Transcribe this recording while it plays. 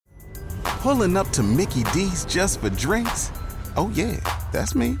Pulling up to Mickey D's just for drinks? Oh yeah,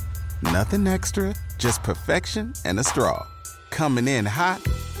 that's me. Nothing extra, just perfection and a straw. Coming in hot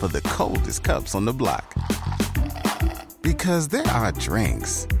for the coldest cups on the block. Because there are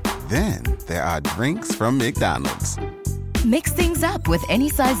drinks. Then there are drinks from McDonald's. Mix things up with any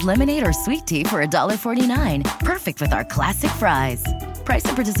size lemonade or sweet tea for $1.49. Perfect with our classic fries. Price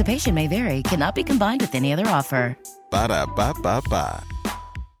and participation may vary. Cannot be combined with any other offer. Ba-da-ba-ba-ba.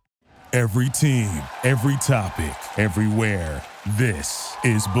 Every team, every topic, everywhere. This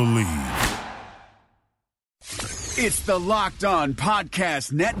is Believe. It's the Locked On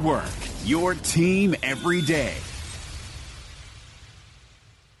Podcast Network, your team every day.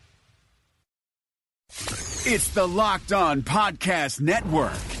 It's the Locked On Podcast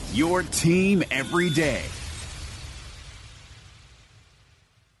Network, your team every day.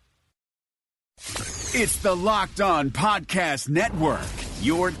 It's the Locked On Podcast Network,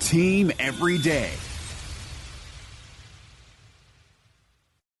 your team every day.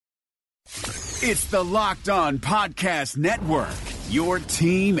 It's the Locked On Podcast Network, your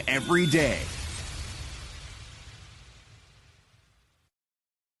team every day.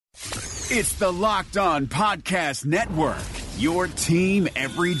 It's the Locked On Podcast Network, your team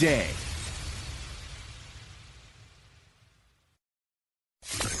every day.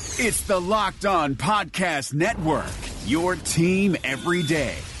 It's the Locked On Podcast Network, your team every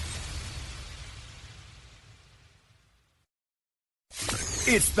day.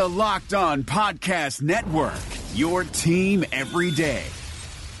 It's the Locked On Podcast Network, your team every day.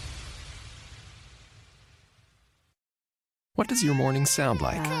 What does your morning sound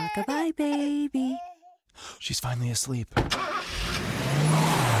like? Rock-a-bye, baby. She's finally asleep.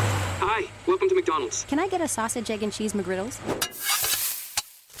 Hi, welcome to McDonald's. Can I get a sausage, egg, and cheese McGriddles?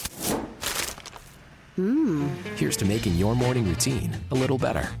 Here's to making your morning routine a little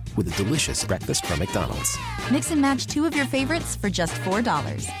better with a delicious breakfast from McDonald's. Mix and match two of your favorites for just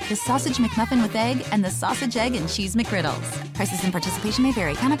 $4. The Sausage McMuffin with egg and the Sausage, Egg, and Cheese McGriddles. Prices and participation may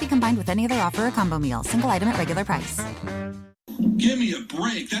vary. Cannot be combined with any other offer or combo meal. Single item at regular price. Give me a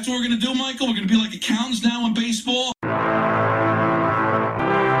break. That's what we're going to do, Michael? We're going to be like accountants now in baseball?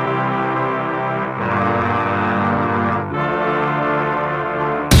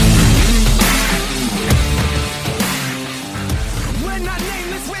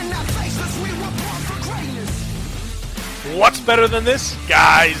 What's better than this?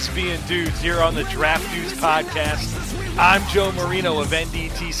 Guys being dudes here on the Draft Dudes podcast. I'm Joe Marino of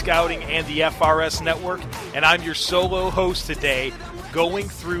NDT Scouting and the FRS Network, and I'm your solo host today, going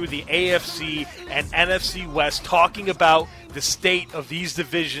through the AFC and NFC West, talking about the state of these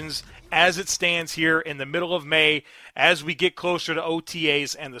divisions as it stands here in the middle of May, as we get closer to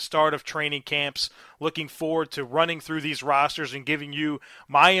OTAs and the start of training camps. Looking forward to running through these rosters and giving you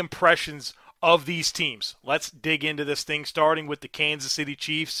my impressions of these teams. Let's dig into this thing, starting with the Kansas City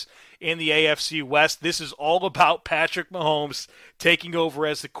Chiefs in the AFC West. This is all about Patrick Mahomes taking over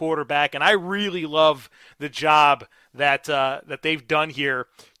as the quarterback, and I really love the job that they've done here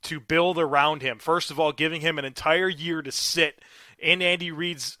to build around him. First of all, giving him an entire year to sit in Andy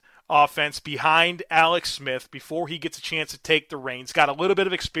Reid's offense behind Alex Smith before he gets a chance to take the reins. Got a little bit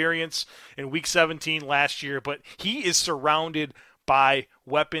of experience in Week 17 last year, but he is surrounded by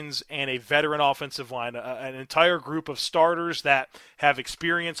weapons and a veteran offensive line, an entire group of starters that have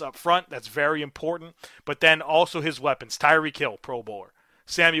experience up front. That's very important. But then also his weapons, Tyreek Hill, Pro Bowler.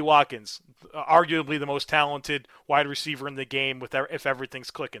 Sammy Watkins, arguably the most talented wide receiver in the game if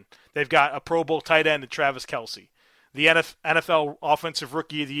everything's clicking. They've got a Pro Bowl tight end in Travis Kelce. The NFL Offensive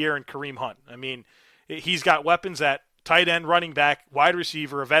Rookie of the Year in Kareem Hunt. I mean, he's got weapons at tight end, running back, wide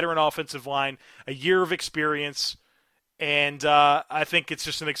receiver, a veteran offensive line, a year of experience. And I think it's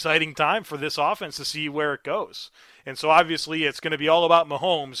just an exciting time for this offense to see where it goes. And so obviously it's going to be all about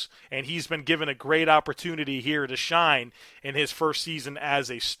Mahomes, and he's been given a great opportunity here to shine in his first season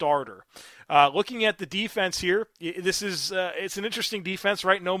as a starter. Looking at the defense here, this is it's an interesting defense,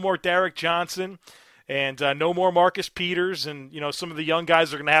 right? No more Derek Johnson and no more Marcus Peters. And, some of the young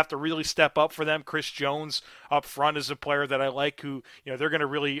guys are going to have to really step up for them. Chris Jones up front is a player that I like who, they're going to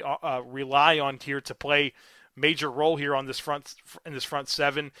really rely on here to play major role here on this front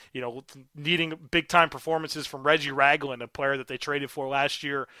seven, needing big time performances from Reggie Ragland, a player that they traded for last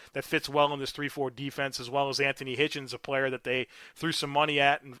year that fits well in this 3-4 defense, as well as Anthony Hitchens, a player that they threw some money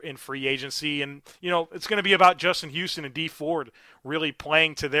at in free agency. And, it's going to be about Justin Houston and Dee Ford really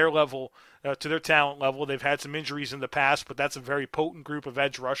playing to their level, to their talent level. They've had some injuries in the past, but that's a very potent group of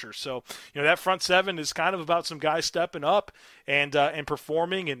edge rushers. So, that front seven is kind of about some guys stepping up and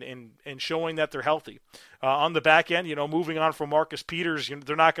performing and showing that they're healthy. on the back end, moving on from Marcus Peters,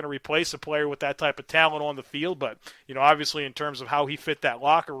 they're not going to replace a player with that type of talent on the field. But, obviously in terms of how he fit that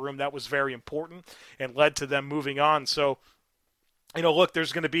locker room, that was very important and led to them moving on. So, look,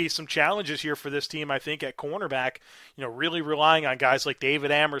 there's going to be some challenges here for this team, I think, at cornerback, really relying on guys like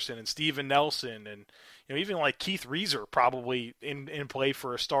David Amerson and Steven Nelson and, even like Keith Reeser probably in play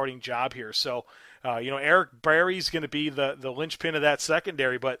for a starting job here. So, Eric Berry's going to be the linchpin of that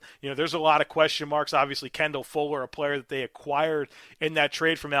secondary, but, there's a lot of question marks. Obviously, Kendall Fuller, a player that they acquired in that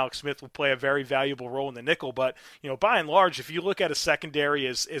trade from Alex Smith, will play a very valuable role in the nickel. But, by and large, if you look at a secondary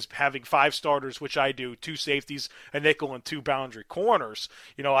as having 5 starters, which I do, 2 safeties, a nickel, and 2 boundary corners,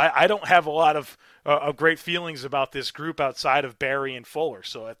 I don't have a lot of great feelings about this group outside of Berry and Fuller.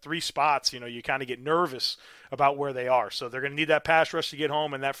 So at 3 spots, you kind of get nervous about where they are. So they're going to need that pass rush to get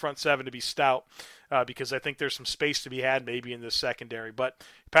home and that front 7 to be stout because I think there's some space to be had maybe in this secondary. But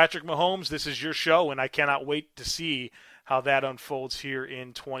Patrick Mahomes, this is your show, and I cannot wait to see how that unfolds here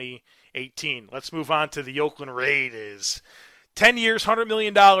in 2018. Let's move on to the Oakland Raiders. 10 years, $100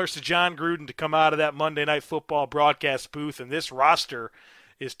 million to John Gruden to come out of that Monday Night Football broadcast booth, and this roster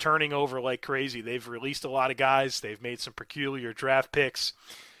is turning over like crazy. They've released a lot of guys. They've made some peculiar draft picks.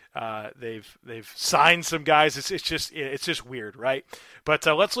 They've signed some guys. It's just weird, right? But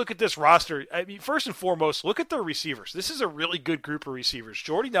let's look at this roster. I mean, first and foremost, look at their receivers. This is a really good group of receivers.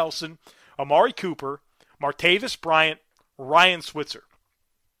 Jordy Nelson, Amari Cooper, Martavis Bryant, Ryan Switzer.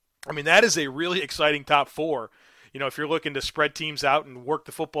 I mean, that is a really exciting top 4. If you're looking to spread teams out and work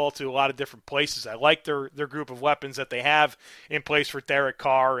the football to a lot of different places. I like their group of weapons that they have in place for Derek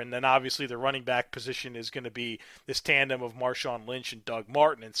Carr, and then obviously the running back position is going to be this tandem of Marshawn Lynch and Doug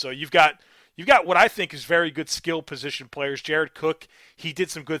Martin. And so you've got what I think is very good skill position players. Jared Cook, he did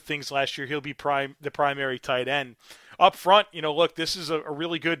some good things last year. He'll be the primary tight end. Up front, look, this is a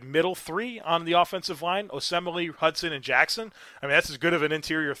really good middle 3 on the offensive line. Osemele, Hudson, and Jackson. I mean, that's as good of an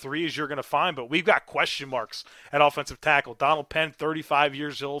interior 3 as you're going to find, but we've got question marks at offensive tackle. Donald Penn, 35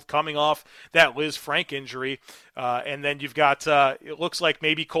 years old, coming off that Liz Frank injury. And then you've got, it looks like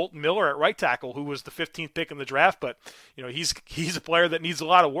maybe Colton Miller at right tackle, who was the 15th pick in the draft, but, he's a player that needs a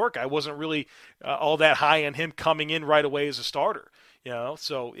lot of work. I wasn't really all that high on him coming in right away as a starter.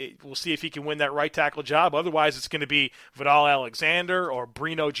 So we'll see if he can win that right tackle job. Otherwise, it's going to be Vidal Alexander or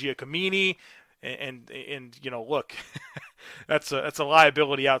Brino Giacomini. And look, that's a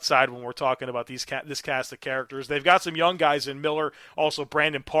liability outside when we're talking about this cast of characters. They've got some young guys in Miller, also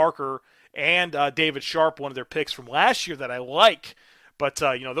Brandon Parker and David Sharp, one of their picks from last year that I like. But,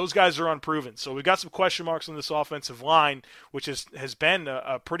 those guys are unproven. So we've got some question marks on this offensive line, which has been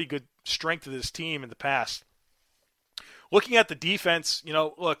a pretty good strength of this team in the past. Looking at the defense,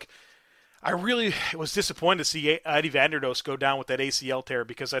 look, I really was disappointed to see Eddie Vanderdoes go down with that ACL tear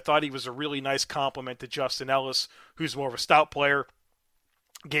because I thought he was a really nice compliment to Justin Ellis, who's more of a stout player,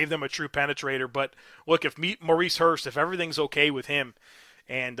 gave them a true penetrator. But look, if Maurice Hurst, if everything's okay with him,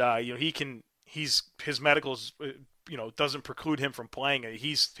 and his medicals, doesn't preclude him from playing.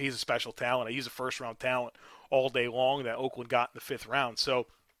 He's a special talent. He's a first-round talent all day long that Oakland got in the 5th round. So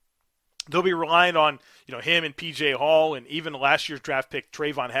they'll be relying on, him and P.J. Hall and even last year's draft pick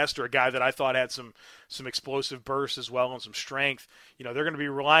Trayvon Hester, a guy that I thought had some explosive bursts as well and some strength. They're going to be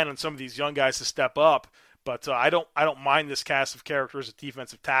relying on some of these young guys to step up. But I don't mind this cast of characters at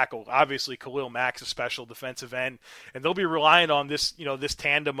defensive tackle. Obviously, Khalil Mack's a special defensive end, and they'll be relying on this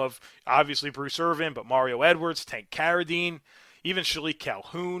tandem of obviously Bruce Irvin, but Mario Edwards, Tank Carradine, even Shalik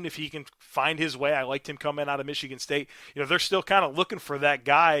Calhoun, if he can find his way. I liked him coming out of Michigan State. They're still kind of looking for that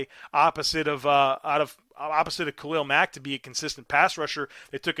guy opposite of Khalil Mack to be a consistent pass rusher.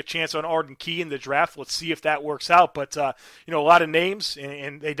 They took a chance on Arden Key in the draft. Let's see if that works out. But, a lot of names,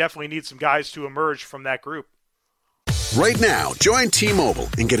 and they definitely need some guys to emerge from that group. Right now, join T-Mobile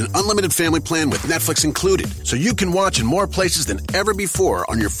and get an unlimited family plan with Netflix included, so you can watch in more places than ever before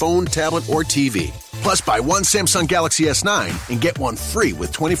on your phone, tablet, or TV. Plus, buy one Samsung Galaxy S9 and get one free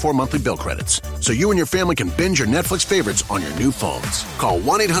with 24 monthly bill credits, so you and your family can binge your Netflix favorites on your new phones. Call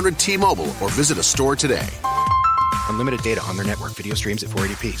 1-800-T-Mobile or visit a store today. Unlimited data on their network. Video streams at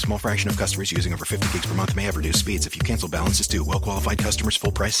 480p. Small fraction of customers using over 50 gigs per month may have reduced speeds. If you cancel, balance is due. Well-qualified customers,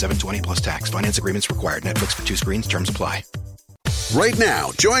 full price, $720 plus tax. Finance agreements required. Netflix for 2 screens. Terms apply. Right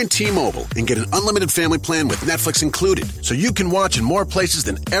now, join T-Mobile and get an unlimited family plan with Netflix included, so you can watch in more places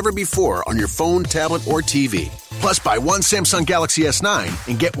than ever before on your phone, tablet, or TV. Plus, buy one Samsung Galaxy S9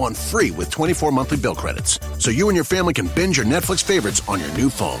 and get one free with 24 monthly bill credits, so you and your family can binge your Netflix favorites on your new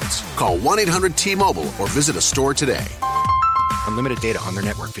phones. Call 1-800-T-Mobile or visit a store today. Unlimited data on their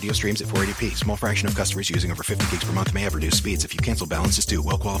network. Video streams at 480p. Small fraction of customers using over 50 gigs per month may have reduced speeds. If you cancel, balance is due.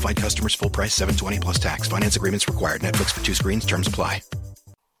 Well qualified customers, full price, $720 plus tax. Finance agreements required. Netflix for 2 screens. Terms apply.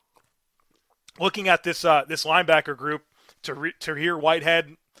 Looking at this this linebacker group, Tahir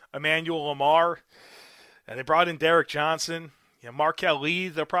Whitehead, Emmanuel Lamar, and they brought in Derek Johnson. Markel Lee,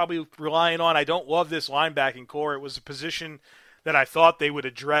 they're probably relying on. I don't love this linebacking core. It was a position that I thought they would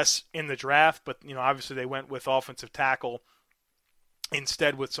address in the draft, but obviously they went with offensive tackle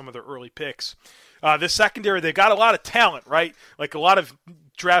instead with some of their early picks. This secondary, they got a lot of talent, right? Like a lot of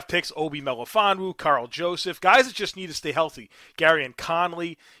draft picks, Obi Melifonwu, Carl Joseph, guys that just need to stay healthy. Gary and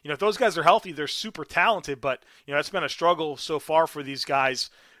Conley, if those guys are healthy, they're super talented, but that's been a struggle so far for these guys.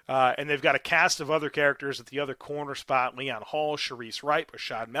 And they've got a cast of other characters at the other corner spot: Leon Hall, Sharice Wright,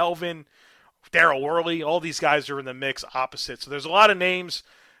 Rashad Melvin, Daryl Worley. All these guys are in the mix opposite. So there's a lot of names.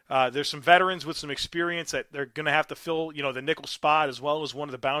 There's some veterans with some experience that they're going to have to fill, the nickel spot as well as one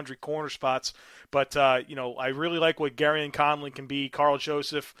of the boundary corner spots. But, I really like what Gary and Conley can be, Carl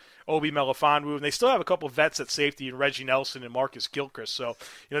Joseph, Obi Melifonwu, and they still have a couple of vets at safety in Reggie Nelson and Marcus Gilchrist. So,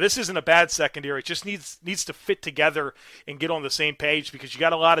 this isn't a bad secondary. It just needs to fit together and get on the same page, because you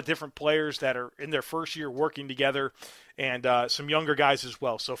got a lot of different players that are in their first year working together, and some younger guys as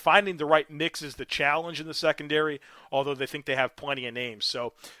well. So finding the right mix is the challenge in the secondary, although they think they have plenty of names.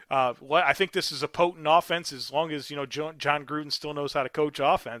 So I think this is a potent offense as long as, John Gruden still knows how to coach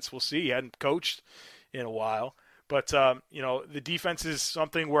offense. We'll see. He hadn't coached in a while. But, the defense is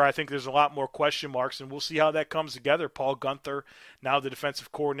something where I think there's a lot more question marks, and we'll see how that comes together. Paul Gunther, now the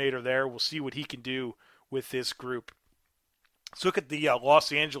defensive coordinator there, we'll see what he can do with this group. Let's look at the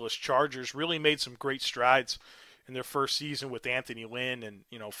Los Angeles Chargers. Really made some great strides in their first season with Anthony Lynn,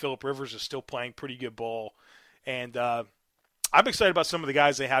 and Phillip Rivers is still playing pretty good ball. And I'm excited about some of the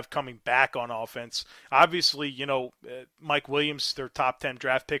guys they have coming back on offense. Obviously, Mike Williams, their top 10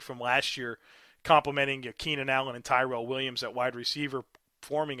 draft pick from last year, complementing Keenan Allen and Tyrell Williams at wide receiver,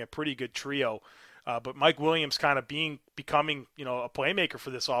 forming a pretty good trio. But Mike Williams kind of becoming a playmaker for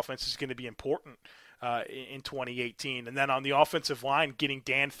this offense is going to be important in 2018. And then on the offensive line, getting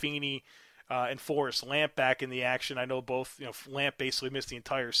Dan Feeney and Forrest Lamp back in the action. I know both, Lamp basically missed the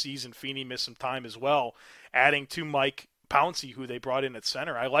entire season. Feeney missed some time as well. Adding to Mike Pouncey, who they brought in at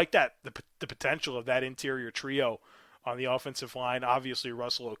center. I like that, the potential of that interior trio on the offensive line. Obviously,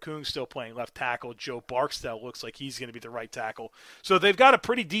 Russell Okung still playing left tackle. Joe Barksdale looks like he's going to be the right tackle. So they've got a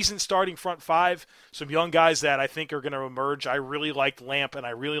pretty decent starting front five. Some young guys that I think are going to emerge. I really liked Lamp, and I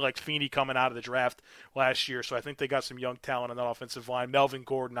really liked Feeney coming out of the draft last year. So I think they got some young talent on that offensive line. Melvin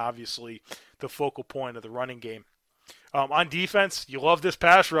Gordon, obviously, the focal point of the running game. On defense, you love this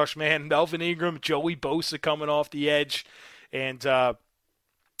pass rush, man. Melvin Ingram, Joey Bosa coming off the edge. And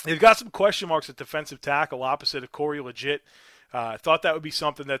they've got some question marks at defensive tackle opposite of Corey Legit. I thought that would be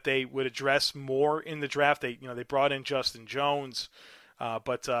something that they would address more in the draft. They brought in Justin Jones,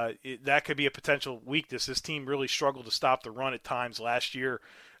 but that could be a potential weakness. This team really struggled to stop the run at times last year,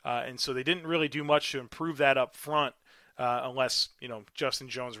 and so they didn't really do much to improve that up front unless Justin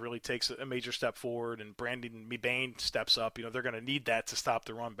Jones really takes a major step forward and Brandon Mebane steps up. They're going to need that to stop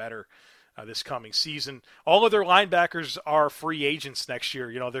the run better this coming season. All of their linebackers are free agents next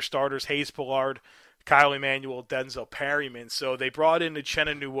year. Their starters, Hayes Pollard, Kyle Emanuel, Denzel Perryman. So they brought in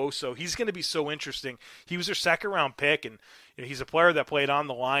Uchenna Nwosu. He's going to be so interesting. He was their second-round pick, and he's a player that played on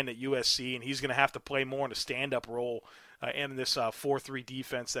the line at USC, and he's going to have to play more in a stand-up role in this 4-3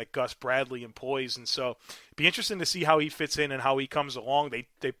 defense that Gus Bradley employs. And so it'd be interesting to see how he fits in and how he comes along.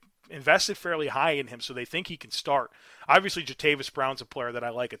 They invested fairly high in him, so they think he can start. Obviously, Jatavis Brown's a player that I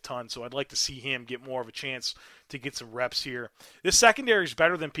like a ton, so I'd like to see him get more of a chance to get some reps here. This secondary is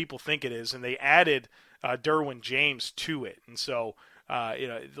better than people think it is, and they added Derwin James to it. And so,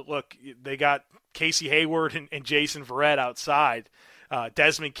 look, they got Casey Hayward and Jason Verrett outside.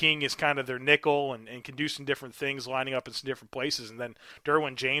 Desmond King is kind of their nickel and can do some different things, lining up in some different places. And then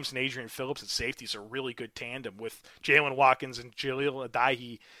Derwin James and Adrian Phillips at safety is a really good tandem with Jalen Watkins and Jaleel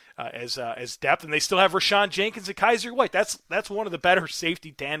Adahi as depth. And they still have Rashawn Jenkins and Kaiser White. That's one of the better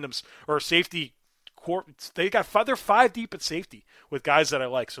safety tandems or safety court. They're 5 deep at safety with guys that I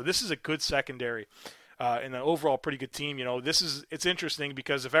like. So this is a good secondary. And an overall pretty good team. It's interesting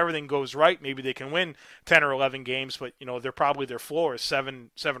because if everything goes right, maybe they can win 10 or 11 games, but their floor is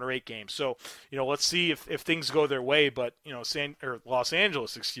 7 or 8 games. So, let's see if things go their way, but Los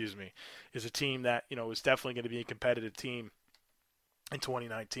Angeles, is a team that, is definitely going to be a competitive team in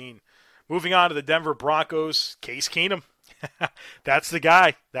 2019. Moving on to the Denver Broncos, Case Keenum. That's the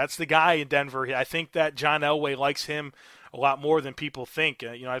guy. That's the guy in Denver. I think that John Elway likes him a lot more than people think.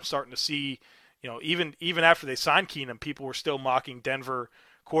 I'm starting to see even after they signed Keenum, people were still mocking Denver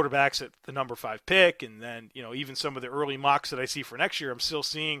quarterbacks at the number 5 pick. And then, even some of the early mocks that I see for next year, I'm still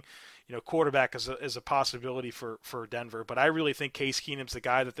seeing, quarterback as a possibility for Denver. But I really think Case Keenum's the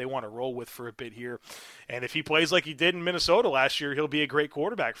guy that they want to roll with for a bit here. And if he plays like he did in Minnesota last year, he'll be a great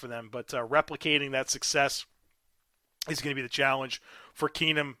quarterback for them. But replicating that success is going to be the challenge for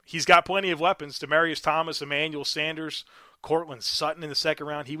Keenum. He's got plenty of weapons. Demaryius Thomas, Emmanuel Sanders, Cortland Sutton in the second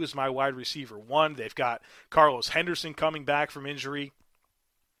round. He was my wide receiver 1. They've got Carlos Henderson coming back from injury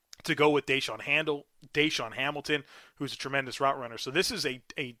to go with Deshaun Hamilton, who's a tremendous route runner. So this is a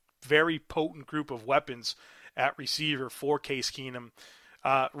very potent group of weapons at receiver for Case Keenum.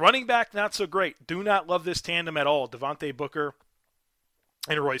 Running back, not so great. Do not love this tandem at all. Devontae Booker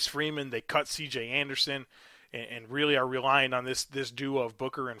and Royce Freeman. They cut C.J. Anderson and really are relying on this duo of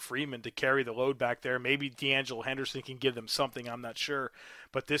Booker and Freeman to carry the load back there. Maybe D'Angelo Henderson can give them something. I'm not sure.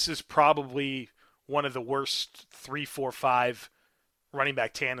 But this is probably one of the worst 3, 4, 5 running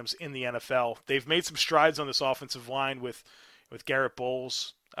back tandems in the NFL. They've made some strides on this offensive line with Garrett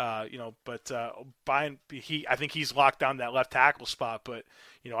Bowles. I think he's locked down that left tackle spot, but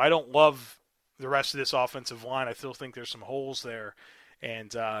I don't love the rest of this offensive line. I still think there's some holes there,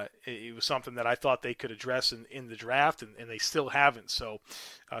 and it was something that I thought they could address in the draft, and they still haven't. So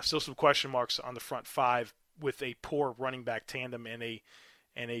still some question marks on the front 5 with a poor running back tandem and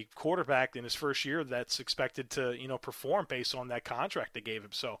a quarterback in his first year that's expected to perform based on that contract they gave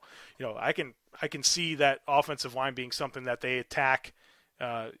him. So I can see that offensive line being something that they attack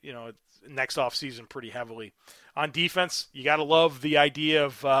next offseason pretty heavily. On defense, you got to love the idea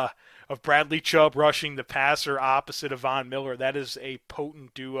of Bradley Chubb rushing the passer opposite of Von Miller. That is a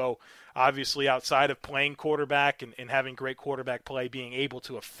potent duo. Obviously, outside of playing quarterback and having great quarterback play, being able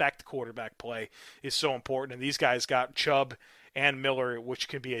to affect quarterback play is so important. And these guys got Chubb and Miller, which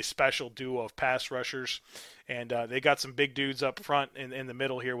can be a special duo of pass rushers. And they got some big dudes up front in the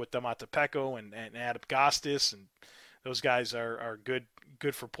middle here with Domata Peko and Adam Gostis, and those guys are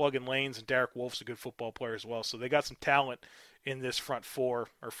good for plugging lanes, and Derek Wolf's a good football player as well. So they got some talent in this front 4,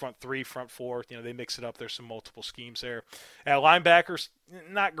 or front 3, front 4. They mix it up. There's some multiple schemes there. At linebackers,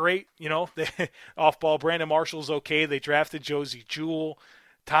 not great. Off-ball, Brandon Marshall's okay. They drafted Josie Jewell.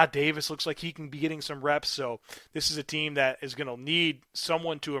 Todd Davis looks like he can be getting some reps. So this is a team that is going to need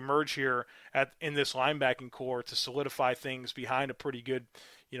someone to emerge here in this linebacking core to solidify things behind a pretty good,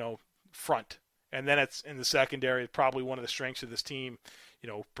 front. And then it's in the secondary, probably one of the strengths of this team,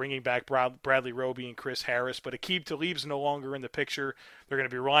 bringing back Bradley Roby and Chris Harris. But Aqib Talib's no longer in the picture. They're going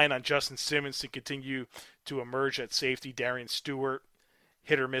to be relying on Justin Simmons to continue to emerge at safety. Darian Stewart,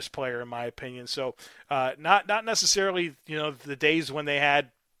 hit or miss player in my opinion. So not necessarily, the days when they had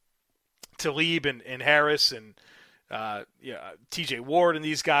Talib and Harris and TJ Ward and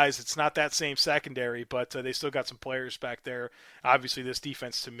these guys. It's not that same secondary, but they still got some players back there. Obviously, this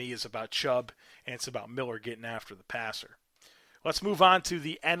defense to me is about Chubb, and it's about Miller getting after the passer. Let's move on to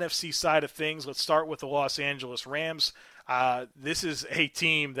the NFC side of things. Let's start with the Los Angeles Rams. This is a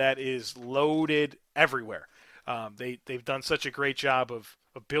team that is loaded everywhere. They've done such a great job of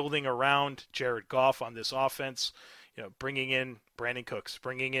building around Jared Goff on this offense, bringing in Brandon Cooks,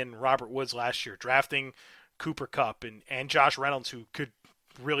 bringing in Robert Woods last year, drafting Cooper Kupp and Josh Reynolds, who could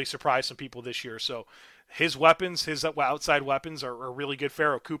really surprise some people this year. So his weapons, his outside weapons are really good.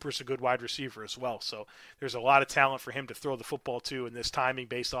 Pharaoh Cooper's a good wide receiver as well. So there's a lot of talent for him to throw the football to in this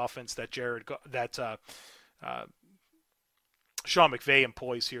timing-based offense that Sean McVay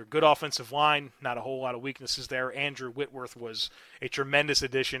employs here. Good offensive line, not a whole lot of weaknesses there. Andrew Whitworth was a tremendous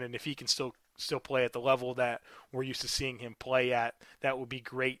addition, and if he can still play at the level that we're used to seeing him play at, that would be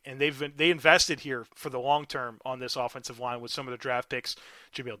great. And they invested here for the long term on this offensive line with some of the draft picks,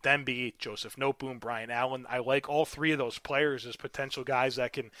 Jamil Demby, Joseph Noteboom, Brian Allen. I like all three of those players as potential guys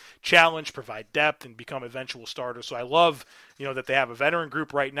that can challenge, provide depth, and become eventual starters. So I love, that they have a veteran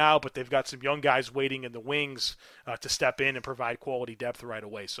group right now, but they've got some young guys waiting in the wings to step in and provide quality depth right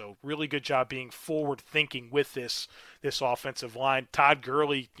away. So really good job being forward thinking with this offensive line. Todd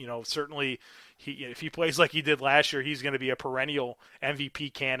Gurley, certainly if he plays like he did last year, he's going to be a perennial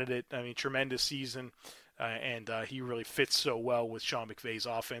MVP candidate. I mean, tremendous season. And he really fits so well with Sean McVay's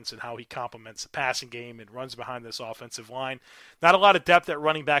offense and how he complements the passing game and runs behind this offensive line. Not a lot of depth at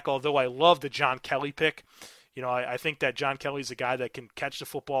running back, although I love the John Kelly pick. I think that John Kelly's a guy that can catch the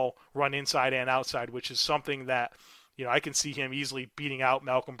football, run inside and outside, which is something that, I can see him easily beating out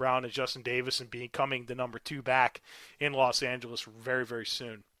Malcolm Brown and Justin Davis and becoming the number 2 back in Los Angeles very, very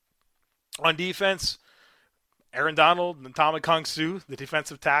soon. On defense, Aaron Donald and Ndamukong Suh, the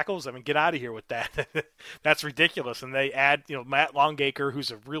defensive tackles. I mean, get out of here with that. That's ridiculous. And they add, Matt Longacre,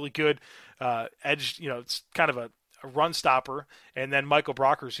 who's a really good edge. It's kind of a run stopper, and then Michael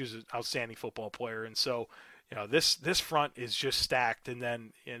Brockers, who's an outstanding football player. And so, this front is just stacked. And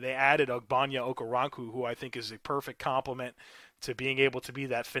then they added Ogbonna Okoronkwo, who I think is a perfect complement to being able to be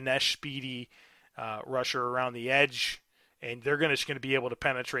that finesse, speedy rusher around the edge. And they're just going to be able to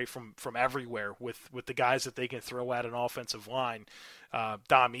penetrate from everywhere with the guys that they can throw at an offensive line.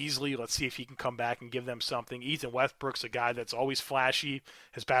 Dom Easley, let's see if he can come back and give them something. Ethan Westbrook's a guy that's always flashy,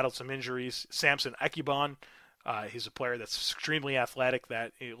 has battled some injuries. Samson Ekibon, he's a player that's extremely athletic,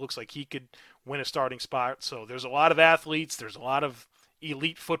 that it looks like he could win a starting spot. So there's a lot of athletes. There's a lot of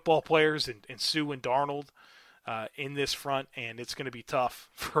elite football players in Suh and Darnold in this front, and it's going to be tough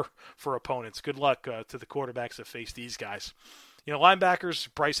for opponents. Good luck to the quarterbacks that face these guys. Linebackers,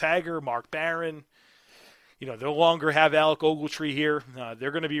 Bryce Hager, Mark Barron, they'll no longer have Alec Ogletree here.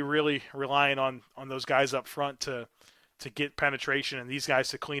 They're going to be really relying on those guys up front to get penetration and these guys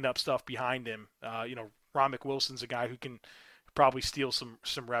to clean up stuff behind him. Ron McWilson's a guy who can probably steal some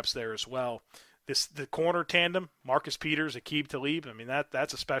reps there as well. The corner tandem, Marcus Peters, Aqib Talib, I mean,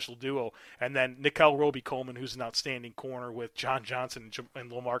 that's a special duo. And then Nickel Roby-Coleman, who's an outstanding corner, with John Johnson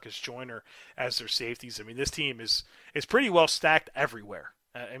and LaMarcus Joyner as their safeties. I mean, this team is pretty well stacked everywhere.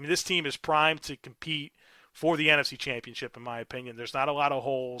 This team is primed to compete for the NFC Championship, in my opinion. There's not a lot of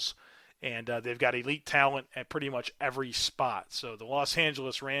holes, and they've got elite talent at pretty much every spot. So the Los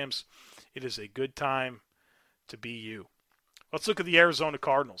Angeles Rams, it is a good time to be you. Let's look at the Arizona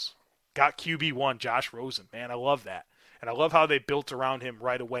Cardinals. Got QB1, Josh Rosen. Man, I love that. And I love how they built around him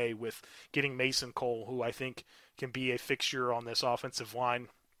right away with getting Mason Cole, who I think can be a fixture on this offensive line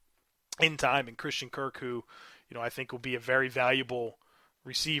in time, and Christian Kirk, who, I think will be a very valuable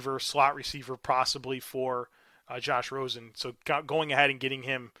receiver, slot receiver possibly for Josh Rosen. So going ahead and getting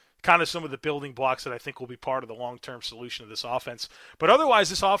him kind of some of the building blocks that I think will be part of the long-term solution of this offense. But otherwise,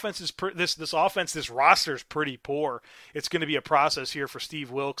 this roster is pretty poor. It's going to be a process here for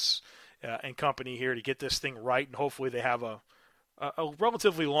Steve Wilks and company here to get this thing right, and hopefully they have a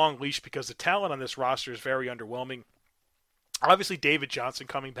relatively long leash, because the talent on this roster is very underwhelming. Obviously, David Johnson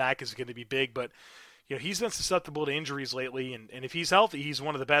coming back is going to be big, but he's been susceptible to injuries lately, and if he's healthy, he's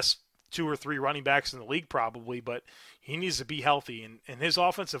one of the best 2 or 3 running backs in the league probably, but he needs to be healthy, and his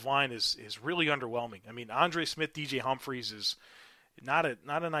offensive line is really underwhelming. I mean, Andre Smith, DJ Humphries is not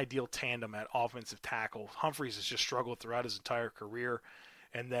an ideal tandem at offensive tackle. Humphries has just struggled throughout his entire career.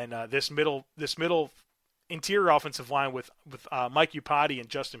 And then this middle interior offensive line with Mike Iupati and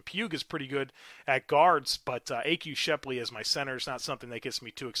Justin Pugh is pretty good at guards, but A.Q. Shepley as my center is not something that gets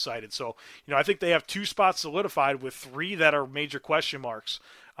me too excited. So, I think they have 2 spots solidified with 3 that are major question marks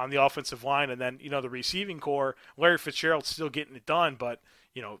on the offensive line. And then, the receiving core, Larry Fitzgerald's still getting it done, but,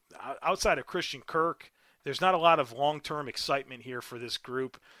 outside of Christian Kirk, there's not a lot of long-term excitement here for this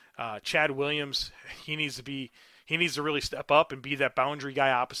group. Chad Williams, he needs to really step up and be that boundary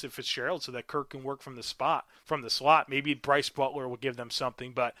guy opposite Fitzgerald so that Kirk can work from the slot. Maybe Bryce Butler will give them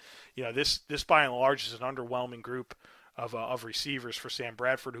something, but this by and large is an underwhelming group of receivers for Sam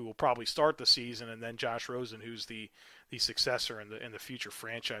Bradford, who will probably start the season, and then Josh Rosen, who's the successor and the future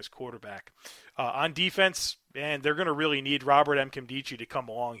franchise quarterback. On defense, man, they're going to really need Robert Nkemdiche to come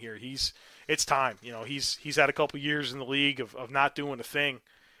along here. It's time. He's had a couple years in the league of not doing a thing.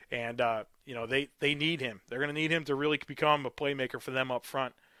 And, they need him. They're going to need him to really become a playmaker for them up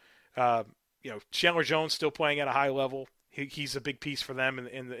front. Chandler Jones still playing at a high level. He's a big piece for them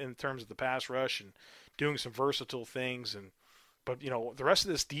in terms of the pass rush and doing some versatile things. But the rest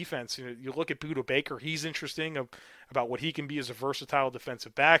of this defense, you look at Budda Baker, he's interesting about what he can be as a versatile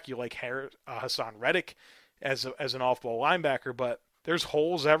defensive back. You like Hassan Reddick as an off-ball linebacker, but there's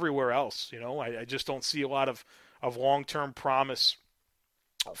holes everywhere else. I just don't see a lot of long-term promise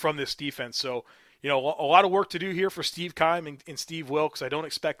from this defense. So, a lot of work to do here for Steve Keim and Steve Wilks. I don't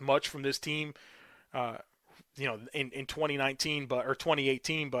expect much from this team, in 2019 or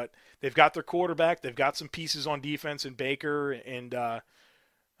 2018, but they've got their quarterback. They've got some pieces on defense in Baker and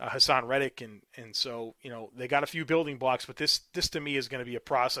Hassan Reddick. And so, they got a few building blocks, but this to me is going to be a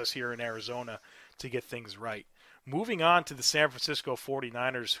process here in Arizona to get things right. Moving on to the San Francisco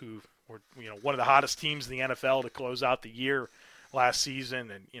 49ers, who were, one of the hottest teams in the NFL to close out the year last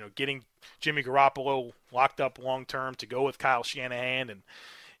season, and getting Jimmy Garoppolo locked up long term to go with Kyle Shanahan, and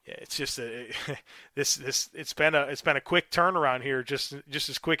it's just it's been a quick turnaround here, just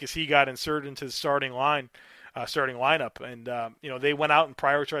as quick as he got inserted into the starting lineup, and they went out and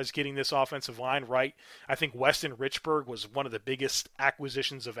prioritized getting this offensive line right. I think Weston Richburg was one of the biggest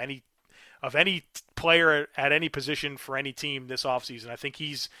acquisitions of any of any player at any position for any team this offseason. I think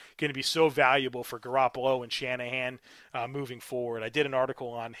he's going to be so valuable for Garoppolo and Shanahan moving forward. I did an article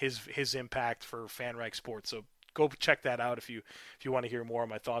on his impact for FanRag Sports, so go check that out if you want to hear more of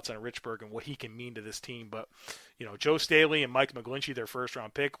my thoughts on Richburg and what he can mean to this team. But, Joe Staley and Mike McGlinchey, their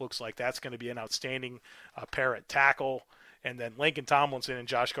first-round pick, looks like that's going to be an outstanding pair at tackle. And then Lincoln Tomlinson and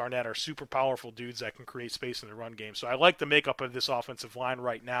Josh Garnett are super powerful dudes that can create space in the run game. So I like the makeup of this offensive line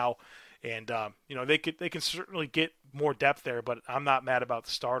right now. And, they can certainly get more depth there, but I'm not mad about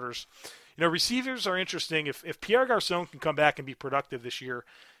the starters. Receivers are interesting. If Pierre Garçon can come back and be productive this year,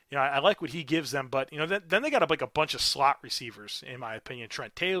 I like what he gives them, but, then they got a bunch of slot receivers, in my opinion.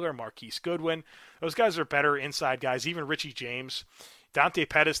 Trent Taylor, Marquise Goodwin. Those guys are better inside guys, even Richie James. Dante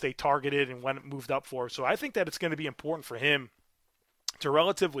Pettis they targeted and moved up for. So I think that it's going to be important for him to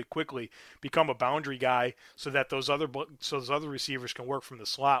relatively quickly become a boundary guy so that those other receivers can work from the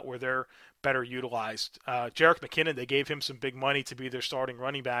slot where they're better utilized. Jerick McKinnon, they gave him some big money to be their starting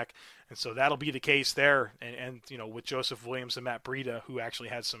running back, and so that'll be the case there. And with Joseph Williams and Matt Breida, who actually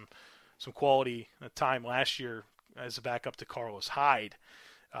had some quality time last year as a backup to Carlos Hyde,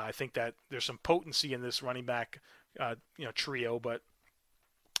 I think that there's some potency in this running back trio, but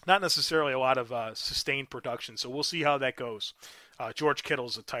not necessarily a lot of sustained production. So we'll see how that goes. George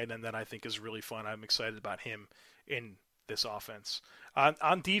Kittle's a tight end that I think is really fun. I'm excited about him in this offense.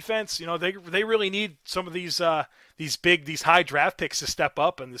 On defense, they really need some of these high draft picks to step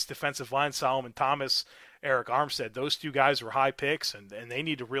up. And this defensive line, Solomon Thomas, Eric Armstead, those two guys were high picks, and they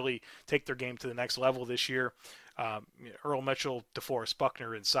need to really take their game to the next level this year. Earl Mitchell, DeForest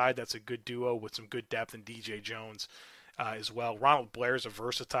Buckner inside, that's a good duo with some good depth, and DJ Jones as well. Ronald Blair is a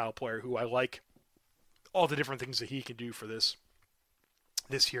versatile player who I like all the different things that he can do for this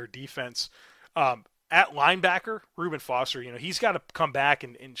year defense. At linebacker, Reuben Foster, he's got to come back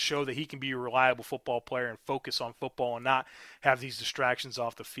and show that he can be a reliable football player and focus on football and not have these distractions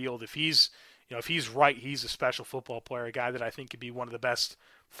off the field. If he's right, he's a special football player, a guy that I think could be one of the best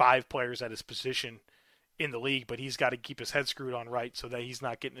 5 players at his position in the league, but he's got to keep his head screwed on right so that he's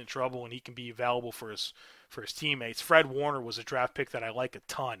not getting in trouble and he can be available for his teammates. Fred Warner was a draft pick that I like a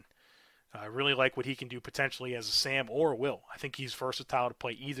ton. I really like what he can do potentially as a Sam or a Will. I think he's versatile to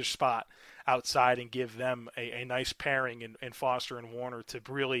play either spot outside and give them a nice pairing in Foster and Warner to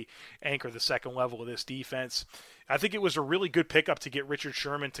really anchor the second level of this defense. I think it was a really good pickup to get Richard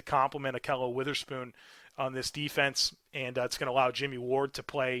Sherman to complement Ahkello Witherspoon on this defense, and it's going to allow Jimmy Ward to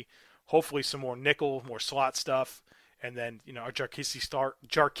play hopefully some more nickel, more slot stuff, and then Jarkiski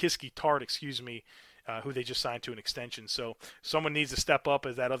Tart, who they just signed to an extension. So someone needs to step up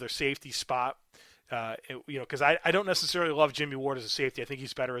as that other safety spot, because I don't necessarily love Jimmy Ward as a safety. I think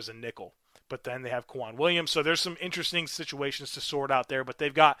he's better as a nickel. But then they have Kwan Williams. So there's some interesting situations to sort out there, but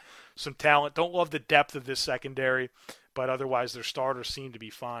they've got some talent. Don't love the depth of this secondary, but otherwise their starters seem to be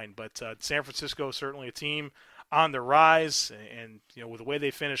fine. But San Francisco is certainly a team on the rise, and with the way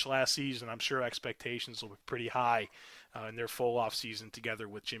they finished last season, I'm sure expectations will be pretty high in their full off season together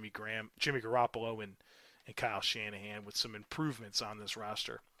with Jimmy Garoppolo and Kyle Shanahan with some improvements on this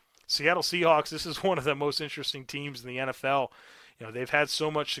roster. Seattle Seahawks, this is one of the most interesting teams in the NFL. They've had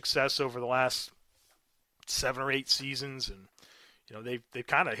so much success over the last 7 or 8 seasons, and they've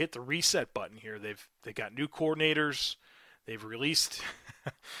kind of hit the reset button here. They've got new coordinators. They've released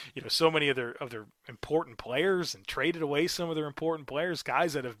so many of their important players and traded away some of their important players,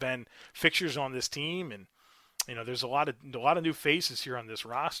 guys that have been fixtures on this team, and there's a lot of new faces here on this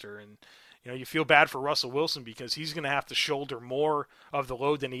roster, and you feel bad for Russell Wilson because he's going to have to shoulder more of the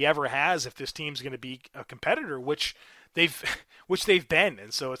load than he ever has if this team's going to be a competitor, which they've been.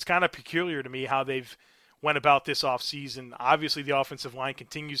 And so it's kind of peculiar to me how they've went about this offseason. Obviously, the offensive line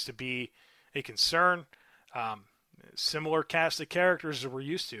continues to be a concern. Similar cast of characters that we're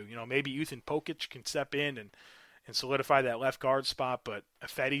used to. Maybe Ethan Pokic can step in and solidify that left guard spot, but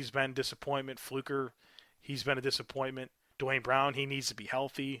Ifedi's been a disappointment. Fluker, he's been a disappointment. Dwayne Brown, he needs to be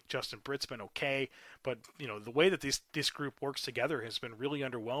healthy. Justin Britt's been okay. But, the way that this group works together has been really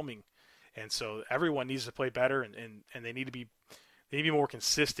underwhelming. And so everyone needs to play better, and they need to be more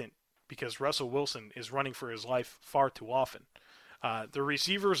consistent because Russell Wilson is running for his life far too often. The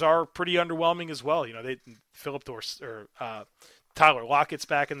receivers are pretty underwhelming as well. Tyler Lockett's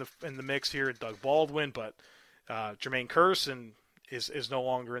back in the mix here, Doug Baldwin, but Jermaine Kearse is no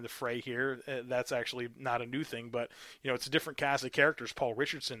longer in the fray here. That's actually not a new thing, but it's a different cast of characters. Paul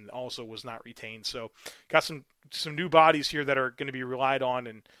Richardson also was not retained, so got some new bodies here that are going to be relied on,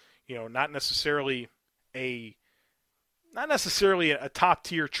 and not necessarily a top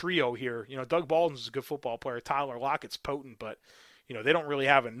tier trio here. Doug Baldwin's a good football player. Tyler Lockett's potent, but they don't really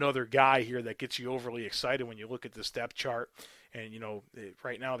have another guy here that gets you overly excited when you look at this depth chart. And,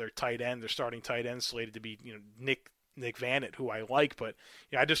 right now their starting tight end slated to be, Nick Vannett, who I like, but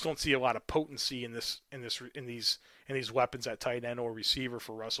I just don't see a lot of potency in these weapons at tight end or receiver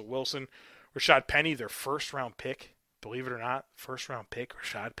for Russell Wilson. Rashad Penny, their first-round pick, believe it or not, first-round pick,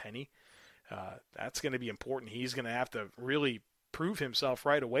 Rashad Penny. That's going to be important. He's going to have to really prove himself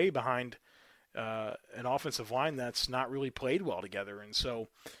right away behind an offensive line that's not really played well together. And so,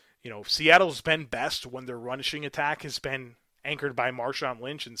 Seattle's been best when their rushing attack has been anchored by Marshawn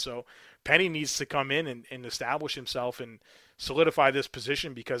Lynch. And so Penny needs to come in and establish himself and solidify this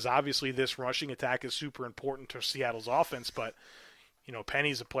position, because obviously this rushing attack is super important to Seattle's offense. But,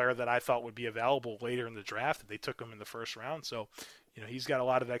 Penny's a player that I thought would be available later in the draft. They took him in the first round. So, he's got a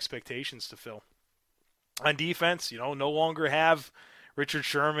lot of expectations to fill. On defense, no longer have Richard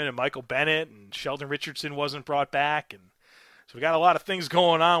Sherman and Michael Bennett, and Sheldon Richardson wasn't brought back. And so we got a lot of things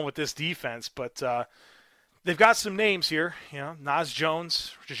going on with this defense, but they've got some names here. Naz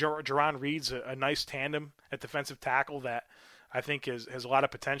Jones, Jerron Reed's a nice tandem at defensive tackle that I think has a lot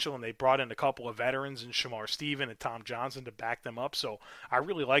of potential, and they brought in a couple of veterans in Shamar Stephen and Tom Johnson to back them up. So I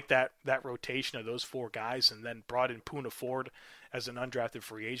really like that rotation of those four guys, and then brought in Poona Ford as an undrafted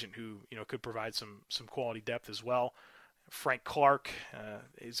free agent who could provide some quality depth as well. Frank Clark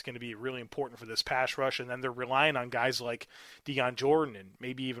is going to be really important for this pass rush, and then they're relying on guys like Deion Jordan and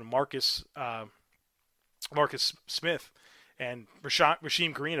maybe even Marcus Smith and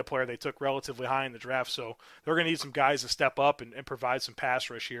Rasheem Green, a player they took relatively high in the draft. So they're going to need some guys to step up and provide some pass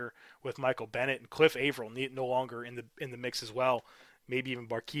rush here with Michael Bennett, and Cliff Averill no longer in the mix as well. Maybe even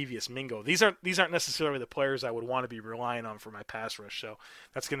Barkevius Mingo. These aren't necessarily the players I would want to be relying on for my pass rush. So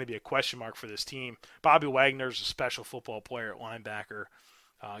that's going to be a question mark for this team. Bobby Wagner's a special football player at linebacker.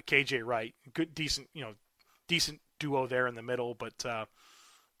 KJ Wright, good, decent duo there in the middle. But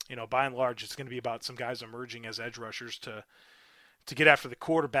by and large, it's going to be about some guys emerging as edge rushers to get after the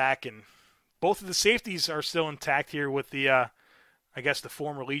quarterback. And both of the safeties are still intact here with the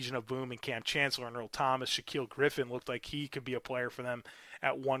former Legion of Boom and Cam Chancellor and Earl Thomas. Shaquille Griffin looked like he could be a player for them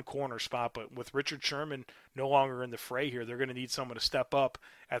at one corner spot. But with Richard Sherman no longer in the fray here, they're going to need someone to step up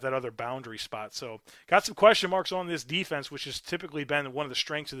at that other boundary spot. So got some question marks on this defense, which has typically been one of the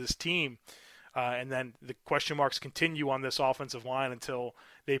strengths of this team. And then the question marks continue on this offensive line until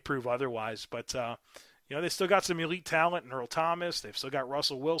they prove otherwise. But, they still got some elite talent in Earl Thomas. They've still got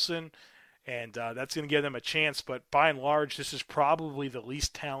Russell Wilson. And that's going to give them a chance. But by and large, this is probably the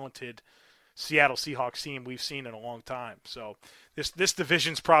least talented Seattle Seahawks team we've seen in a long time. So this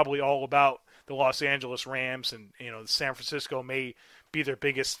division's probably all about the Los Angeles Rams. And, San Francisco may be their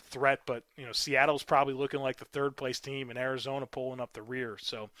biggest threat. But, Seattle's probably looking like the third-place team, and Arizona pulling up the rear.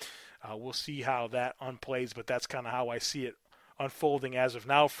 So we'll see how that unplays. But that's kind of how I see it unfolding as of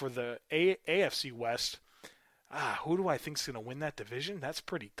now. For the AFC West, who do I think is going to win that division? That's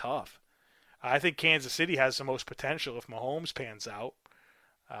pretty tough. I think Kansas City has the most potential if Mahomes pans out.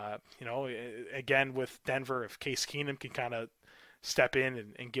 Again, with Denver, if Case Keenum can kind of step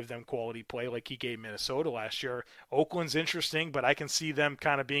in and give them quality play like he gave Minnesota last year. Oakland's interesting, but I can see them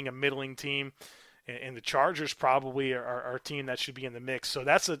kind of being a middling team. And the Chargers probably are a team that should be in the mix. So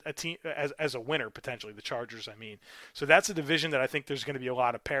that's a team as a winner, potentially, the Chargers, I mean. So that's a division that I think there's going to be a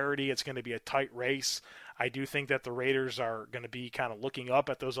lot of parity. It's going to be a tight race. I do think that the Raiders are going to be kind of looking up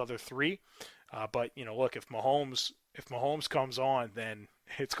at those other three. But, look, if Mahomes comes on, then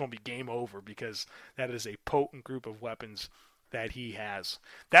it's going to be game over, because that is a potent group of weapons that he has.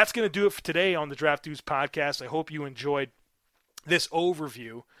 That's going to do it for today on the Draft Dudes podcast. I hope you enjoyed this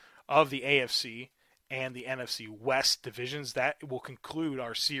overview of the AFC and the NFC West divisions. That will conclude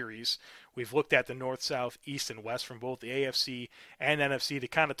our series. We've looked at the North, South, East, and West from both the AFC and NFC to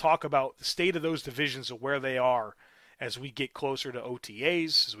kind of talk about the state of those divisions and where they are as we get closer to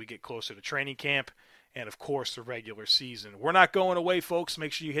OTAs, as we get closer to training camp, and, of course, the regular season. We're not going away, folks.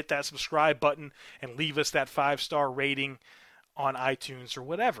 Make sure you hit that subscribe button and leave us that 5-star rating on iTunes or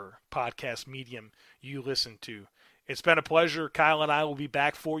whatever podcast medium you listen to. It's been a pleasure. Kyle and I will be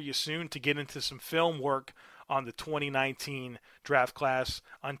back for you soon to get into some film work on the 2019 draft class.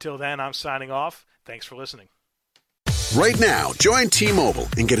 Until then, I'm signing off. Thanks for listening. Right now, join T-Mobile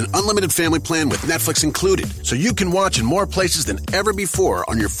and get an unlimited family plan with Netflix included, so you can watch in more places than ever before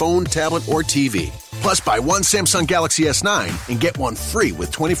on your phone, tablet, or TV. Plus, buy one Samsung Galaxy S9 and get one free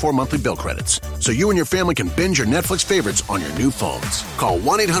with 24 monthly bill credits, so you and your family can binge your Netflix favorites on your new phones. Call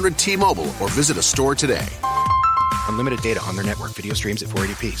 1-800-T-Mobile or visit a store today. Unlimited data on their network. Video streams at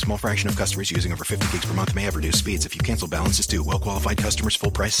 480p. Small fraction of customers using over 50 gigs per month may have reduced speeds. If you cancel, balance is due. Well-qualified customers,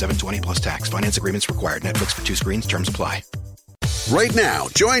 full price, $720 plus tax. Finance agreements required. Netflix for 2 screens. Terms apply. Right now,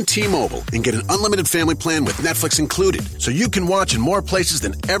 join T-Mobile and get an unlimited family plan with Netflix included, so you can watch in more places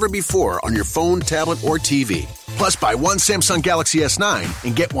than ever before on your phone, tablet, or TV. Plus, buy one Samsung Galaxy S9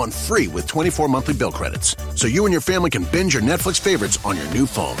 and get one free with 24 monthly bill credits, so you and your family can binge your Netflix favorites on your new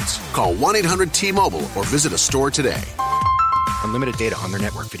phones. Call 1-800-T-Mobile or visit a store today. Unlimited data on their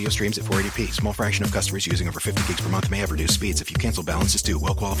network. Video streams at 480p. Small fraction of customers using over 50 gigs per month may have reduced speeds. If you cancel, balance is due.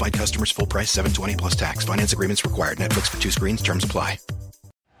 Well-qualified customers. Full price. $720 plus tax. Finance agreements required. Netflix for 2 screens. Terms apply.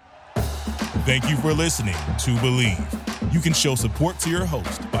 Thank you for listening to Believe. You can show support to your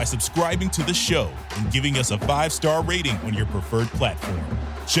host by subscribing to the show and giving us a 5-star rating on your preferred platform.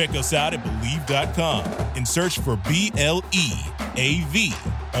 Check us out at Believe.com and search for BLEAV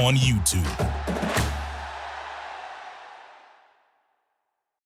on YouTube.